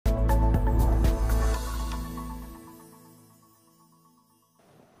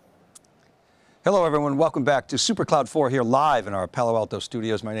Hello everyone, welcome back to Supercloud 4 here live in our Palo Alto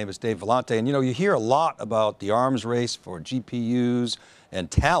studios. My name is Dave Vellante, and you hear a lot about the arms race for GPUs and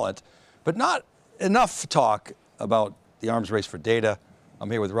talent, but not enough talk about the arms race for data.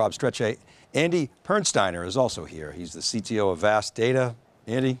 I'm here with Rob Strechay. Andy Pernsteiner is also here. He's the CTO of VAST Data.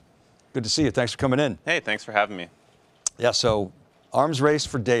 Andy, good to see you, thanks for coming in. Hey, thanks for having me. Yeah, so arms race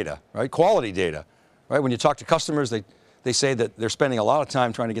for data, right? Quality data, right? When you talk to customers, they say that they're spending a lot of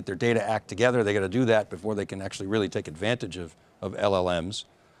time trying to get their data act together. They got to do that before they can actually really take advantage of LLMs.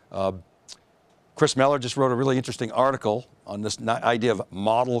 Chris Meller just wrote a really interesting article on this idea of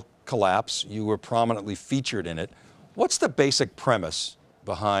model collapse. You were prominently featured in it. What's the basic premise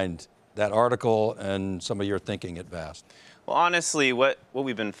behind that article and some of your thinking at VAST? Well, honestly, what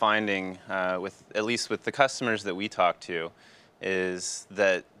we've been finding, at least with the customers that we talk to, is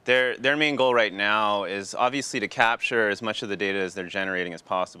that their main goal right now is obviously to capture as much of the data as they're generating as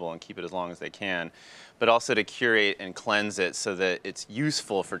possible and keep it as long as they can, but also to curate and cleanse it so that it's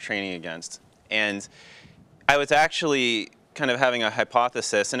useful for training against. And I was actually kind of having a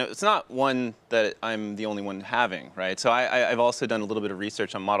hypothesis, and it's not one that I'm the only one having, right? So I've also done a little bit of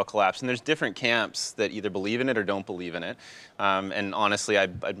research on model collapse, and there's different camps that either believe in it or don't believe in it. And honestly,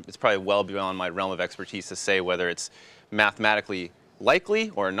 it's probably well beyond my realm of expertise to say whether it's mathematically likely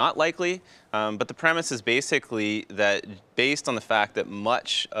or not likely, but the premise is basically that based on the fact that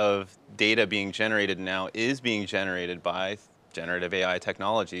much of data being generated now is being generated by generative AI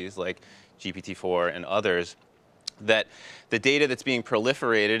technologies like GPT-4 and others, that the data that's being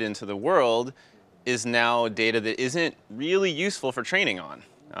proliferated into the world is now data that isn't really useful for training on.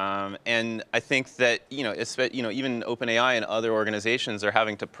 And I think that even OpenAI and other organizations are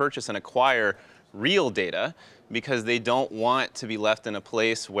having to purchase and acquire real data because they don't want to be left in a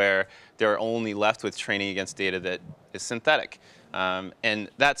place where they're only left with training against data that is synthetic. And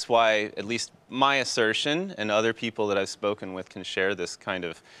that's why, at least my assertion, and other people that I've spoken with can share this kind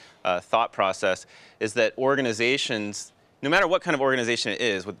of thought process, is that organizations, no matter what kind of organization it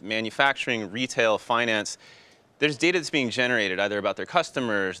is, with manufacturing, retail, finance, there's data that's being generated either about their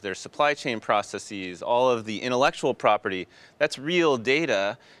customers, their supply chain processes, all of the intellectual property. That's real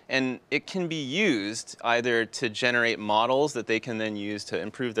data, and it can be used either to generate models that they can then use to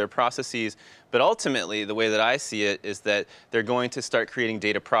improve their processes, but ultimately, the way that I see it is that they're going to start creating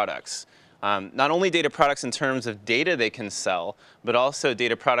data products. Not only data products in terms of data they can sell, but also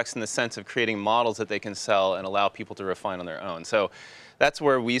data products in the sense of creating models that they can sell and allow people to refine on their own. So that's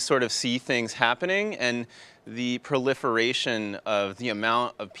where we sort of see things happening, and the proliferation of the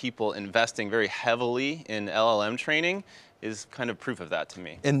amount of people investing very heavily in LLM training is kind of proof of that to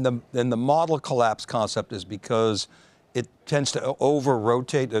me. And the model collapse concept is because it tends to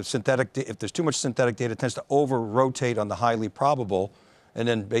over-rotate, if there's too much synthetic data, it tends to over-rotate on the highly probable and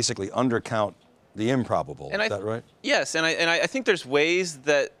then basically undercount the improbable, is that right? Yes, and I think there's ways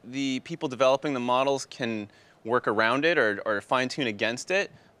that the people developing the models can work around it or fine-tune against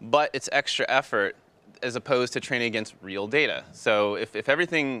it, but it's extra effort as opposed to training against real data. So if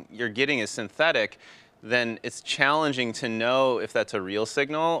everything you're getting is synthetic, then it's challenging to know if that's a real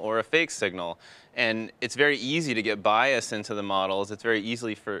signal or a fake signal. And it's very easy to get bias into the models. It's very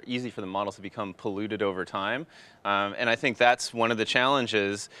easy for the models to become polluted over time. And I think that's one of the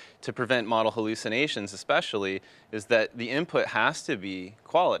challenges to prevent model hallucinations especially, is that the input has to be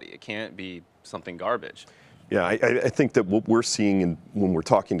quality. It can't be something garbage. Yeah, I think that what we're seeing when we're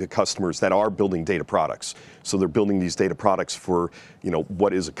talking to customers that are building data products, so they're building these data products for,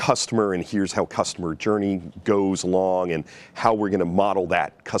 what is a customer, and here's how customer journey goes along and how we're going to model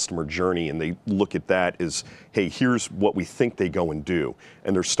that customer journey, and they look at that as, hey, here's what we think they go and do,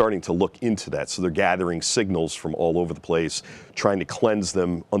 and they're starting to look into that. So they're gathering signals from all over the place, trying to cleanse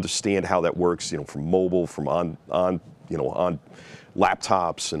them, understand how that works, from mobile, from on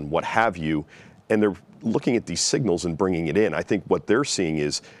laptops and what have you, and they're looking at these signals and bringing it in. I think what they're seeing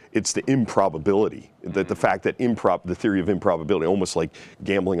is it's the improbability, that the fact that the theory of improbability, almost like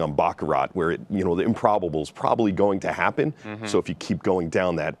gambling on baccarat, where the improbable is probably going to happen. So if you keep going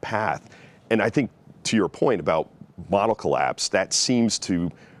down that path, and I think to your point about model collapse, that seems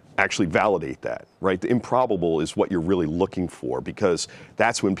to actually validate that, right? The improbable is what you're really looking for, because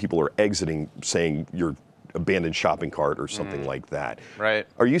that's when people are exiting, saying you're abandoned shopping cart or something like that. Right.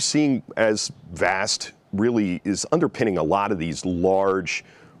 Are you seeing, as VAST really is underpinning a lot of these large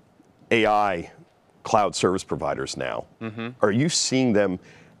AI cloud service providers now, are you seeing them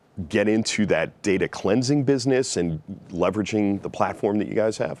get into that data cleansing business and leveraging the platform that you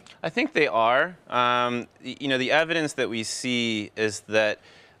guys have? I think they are. The evidence that we see is that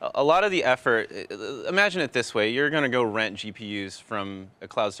a lot of the effort, imagine it this way, you're going to go rent GPUs from a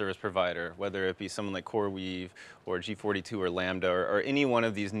cloud service provider, whether it be someone like CoreWeave or G42 or Lambda or any one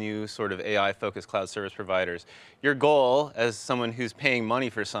of these new sort of AI-focused cloud service providers. Your goal as someone who's paying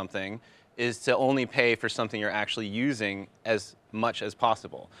money for something is to only pay for something you're actually using as much as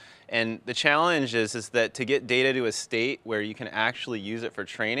possible. And the challenge is that to get data to a state where you can actually use it for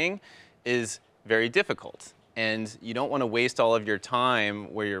training is very difficult. And you don't want to waste all of your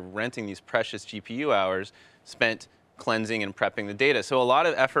time where you're renting these precious GPU hours spent cleansing and prepping the data. So a lot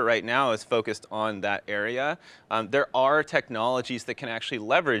of effort right now is focused on that area. There are technologies that can actually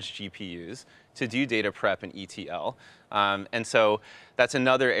leverage GPUs to do data prep and ETL. And so that's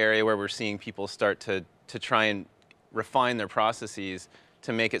another area where we're seeing people start to try and refine their processes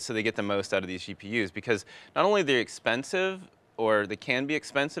to make it so they get the most out of these GPUs. Because not only they're expensive, or they can be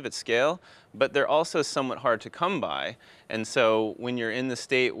expensive at scale, but they're also somewhat hard to come by. And so when you're in the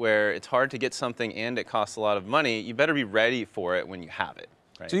state where it's hard to get something and it costs a lot of money, you better be ready for it when you have it.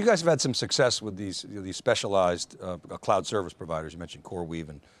 Right? So you guys have had some success with these specialized cloud service providers. You mentioned CoreWeave,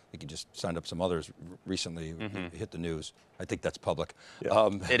 and I think you just signed up some others recently, hit the news. I think that's public. Yeah.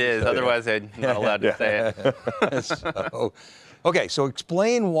 It is, otherwise I'm not allowed to say it. So, okay, so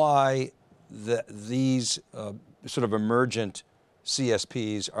explain why these sort of emergent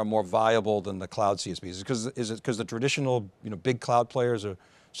CSPs are more viable than the cloud CSPs? Is it because the traditional big cloud players are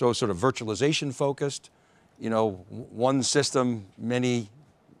so sort of virtualization focused? One system, many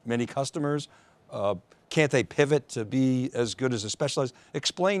customers. Can't they pivot to be as good as a specialized?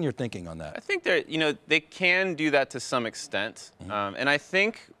 Explain your thinking on that. I think they can do that to some extent, and I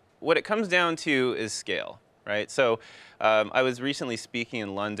think what it comes down to is scale, right? So I was recently speaking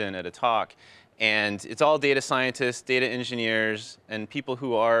in London at a talk. And it's all data scientists, data engineers, and people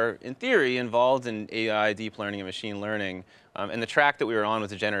who are, in theory, involved in AI, deep learning, and machine learning. And the track that we were on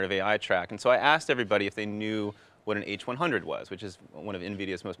was a generative AI track. And so I asked everybody if they knew what an H100 was, which is one of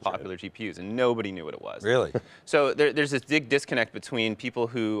NVIDIA's most popular GPUs, and nobody knew what it was. Really? So there's this big disconnect between people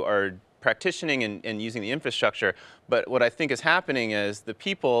who are practicing and using the infrastructure, but what I think is happening is the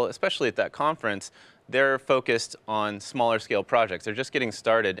people, especially at that conference, they're focused on smaller scale projects. They're just getting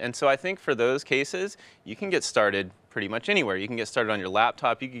started. And so I think for those cases, you can get started pretty much anywhere. You can get started on your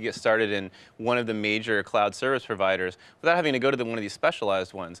laptop. You can get started in one of the major cloud service providers without having to go to one of these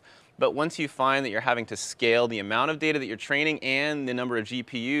specialized ones. But once you find that you're having to scale the amount of data that you're training and the number of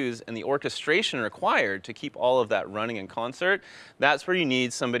GPUs and the orchestration required to keep all of that running in concert, that's where you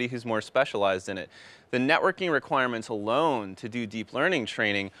need somebody who's more specialized in it. The networking requirements alone to do deep learning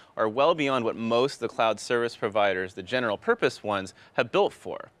training are well beyond what most of the cloud service providers, the general purpose ones, have built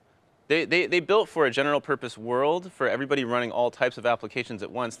for. They built for a general purpose world for everybody running all types of applications at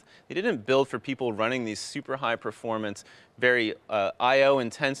once. They didn't build for people running these super high performance, very I/O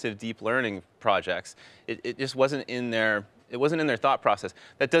intensive deep learning projects. It just wasn't in their thought process.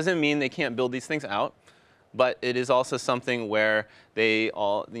 That doesn't mean they can't build these things out. But it is also something where they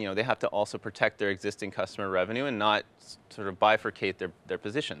have to also protect their existing customer revenue and not sort of bifurcate their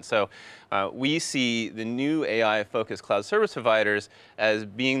position. So we see the new AI-focused cloud service providers as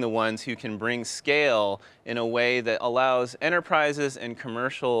being the ones who can bring scale in a way that allows enterprises and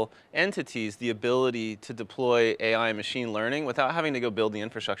commercial entities the ability to deploy AI and machine learning without having to go build the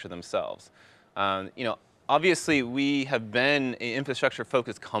infrastructure themselves. Obviously, we have been an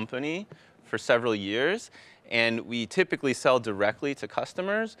infrastructure-focused company for several years, and we typically sell directly to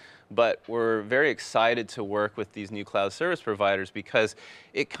customers, but we're very excited to work with these new cloud service providers because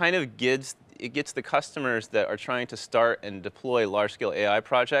it kind of gets the customers that are trying to start and deploy large-scale AI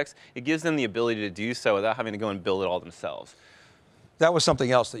projects, it gives them the ability to do so without having to go and build it all themselves. That was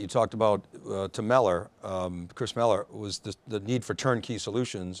something else that you talked about to Meller, Chris Meller, was the need for turnkey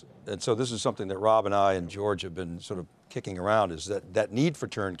solutions. And so this is something that Rob and I and George have been sort of kicking around, is that need for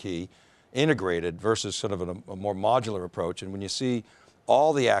turnkey, integrated versus sort of a more modular approach. And when you see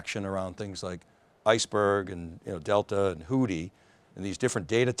all the action around things like Iceberg and Delta and Hootie and these different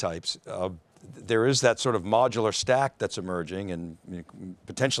data types, there is that sort of modular stack that's emerging and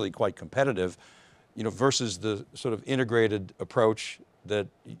potentially quite competitive, versus the sort of integrated approach that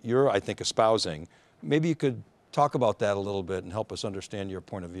you're, I think, espousing. Maybe you could talk about that a little bit and help us understand your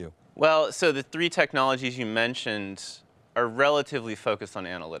point of view. Well, so the three technologies you mentioned are relatively focused on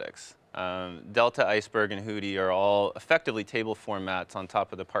analytics. Delta, Iceberg, and Hootie are all effectively table formats on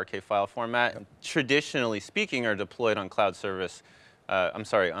top of the Parquet file format. Yep. Traditionally speaking, are deployed on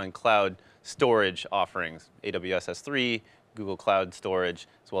on cloud storage offerings, AWS S3, Google Cloud Storage,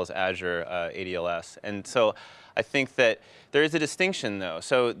 as well as Azure ADLS. And so I think that there is a distinction though.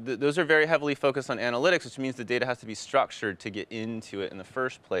 So those are very heavily focused on analytics, which means the data has to be structured to get into it in the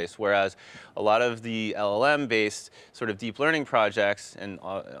first place. Whereas a lot of the LLM-based sort of deep learning projects, and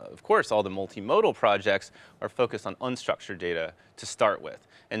of course all the multimodal projects, are focused on unstructured data to start with.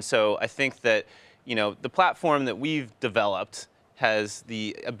 And so I think that the platform that we've developed has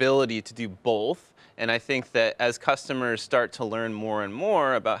the ability to do both. And I think that as customers start to learn more and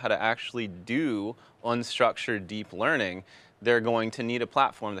more about how to actually do unstructured deep learning, they're going to need a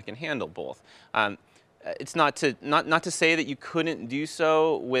platform that can handle both. It's not to say that you couldn't do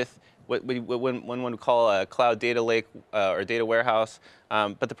so with what one would call a cloud data lake or data warehouse,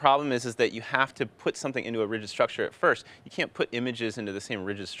 but the problem is that you have to put something into a rigid structure at first. You can't put images into the same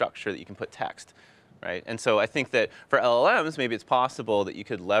rigid structure that you can put text. Right? And so I think that for LLMs, maybe it's possible that you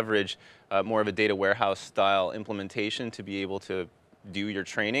could leverage more of a data warehouse style implementation to be able to do your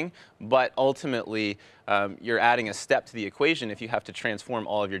training, but ultimately you're adding a step to the equation if you have to transform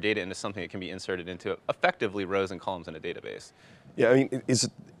all of your data into something that can be inserted into effectively rows and columns in a database. Yeah, I mean,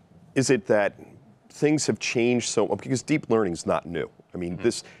 is it that things have changed so much? Because deep learning is not new. I mean,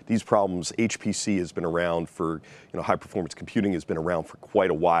 these problems, HPC has been around for, high performance computing has been around for quite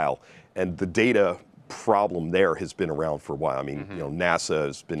a while, and the data problem there has been around for a while. I mean, NASA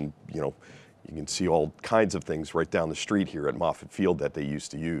has been, you can see all kinds of things right down the street here at Moffett Field that they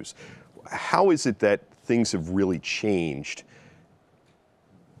used to use. How is it that things have really changed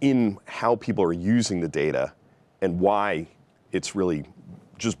in how people are using the data and why it's really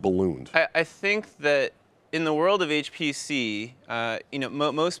just ballooned? I think that in the world of HPC,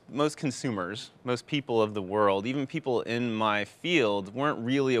 most consumers, most people of the world, even people in my field, weren't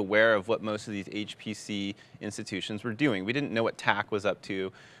really aware of what most of these HPC institutions were doing. We didn't know what TAC was up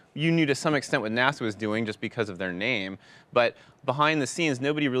to. You knew to some extent what NASA was doing just because of their name, but behind the scenes,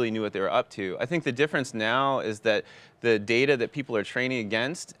 nobody really knew what they were up to. I think the difference now is that the data that people are training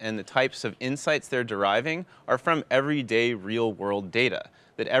against and the types of insights they're deriving are from everyday real world data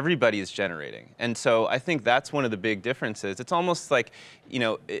that everybody is generating. And so I think that's one of the big differences. It's almost like,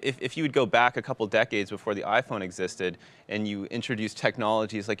 if you would go back a couple decades before the iPhone existed and you introduced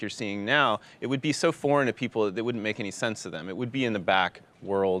technologies like you're seeing now, it would be so foreign to people that it wouldn't make any sense to them. It would be in the back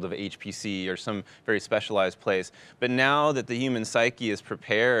world of HPC or some very specialized place. But now that the human psyche is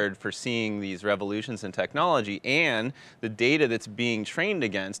prepared for seeing these revolutions in technology, and the data that's being trained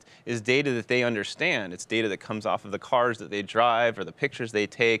against is data that they understand. It's data that comes off of the cars that they drive or the pictures they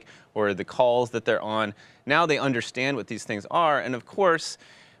take or the calls that they're on. Now they understand what these things are, and of course,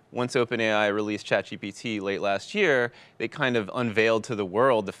 once OpenAI released ChatGPT late last year, they kind of unveiled to the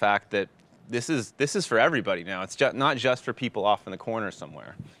world the fact that this is for everybody now. It's not just for people off in the corner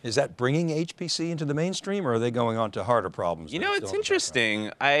somewhere. Is that bringing HPC into the mainstream, or are they going on to harder problems? It's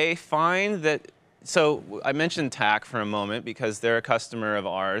interesting. I find that, so I mentioned TAC for a moment because they're a customer of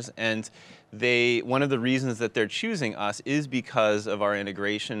ours, and one of the reasons that they're choosing us is because of our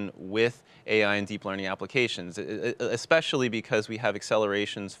integration with AI and deep learning applications, especially because we have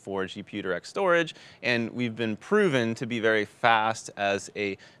accelerations for GPU direct storage, and we've been proven to be very fast as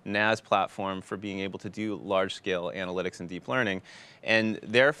a NAS platform for being able to do large-scale analytics and deep learning. And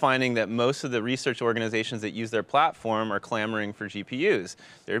they're finding that most of the research organizations that use their platform are clamoring for GPUs.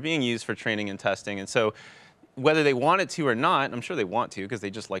 They're being used for training and testing, and so whether they want it to or not, I'm sure they want to because they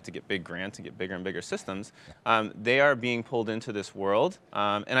just like to get big grants and get bigger and bigger systems, they are being pulled into this world.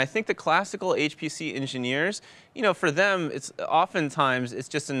 And I think the classical HPC engineers, for them, oftentimes it's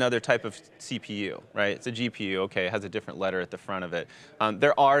just another type of CPU, right? It's a GPU, okay, it has a different letter at the front of it.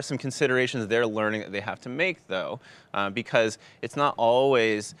 There are some considerations they're learning that they have to make though, because it's not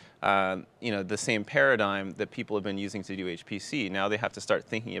always the same paradigm that people have been using to do HPC. Now they have to start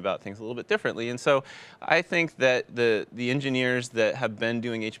thinking about things a little bit differently. And so I think that the engineers that have been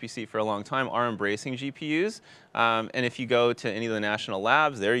doing HPC for a long time are embracing GPUs. And if you go to any of the national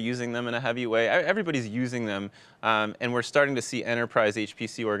labs, they're using them in a heavy way. Everybody's using them. And we're starting to see enterprise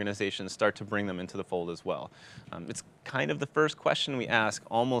HPC organizations start to bring them into the fold as well. It's kind of the first question we ask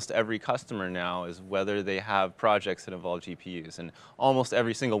almost every customer now is whether they have projects that involve GPUs. And almost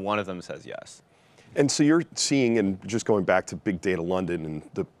every single one of them says yes. And so you're seeing, and just going back to Big Data London and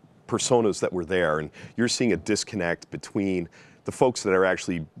the personas that were there, and you're seeing a disconnect between the folks that are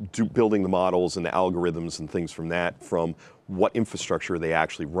actually building the models and the algorithms and things from what infrastructure are they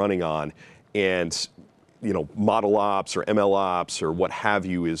actually running on, and model ops or ML ops or what have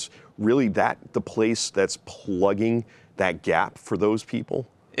you, is really that the place that's plugging that gap for those people?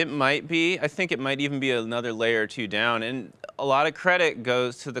 It might be. I think it might even be another layer or two down. And a lot of credit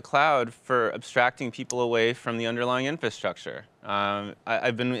goes to the cloud for abstracting people away from the underlying infrastructure.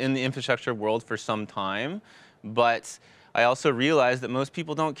 I've been in the infrastructure world for some time, but I also realize that most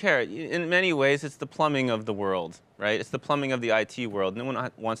people don't care. In many ways, it's the plumbing of the world, right? It's the plumbing of the IT world. No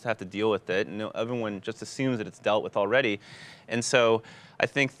one wants to have to deal with it. And everyone just assumes that it's dealt with already. And so I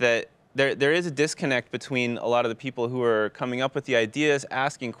think that there is a disconnect between a lot of the people who are coming up with the ideas,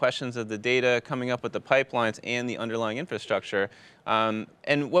 asking questions of the data, coming up with the pipelines and the underlying infrastructure. And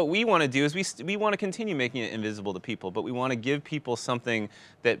what we want to do is we want to continue making it invisible to people, but we want to give people something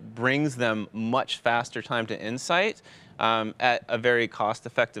that brings them much faster time to insight at a very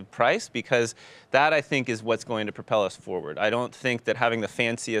cost-effective price, because that, I think, is what's going to propel us forward. I don't think that having the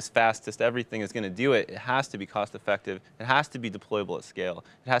fanciest, fastest everything is going to do it. It has to be cost-effective. It has to be deployable at scale.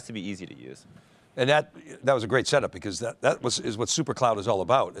 It has to be easy to use. And that was a great setup, because that is what Supercloud is all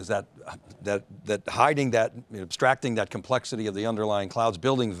about, is that hiding that, abstracting that complexity of the underlying clouds,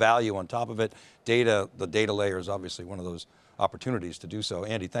 building value on top of it. The data layer is obviously one of those opportunities to do so.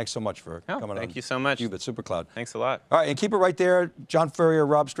 Andy, thanks so much for coming on. Thank you so much. CUBE at Supercloud. Thanks a lot. All right, and keep it right there. John Furrier,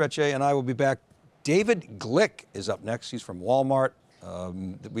 Rob Strechay, and I will be back. David Glick is up next. He's from Walmart.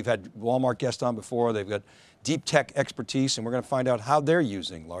 We've had Walmart guests on before. They've got deep tech expertise, and we're going to find out how they're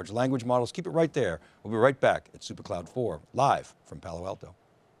using large language models. Keep it right there. We'll be right back at Supercloud 4, live from Palo Alto.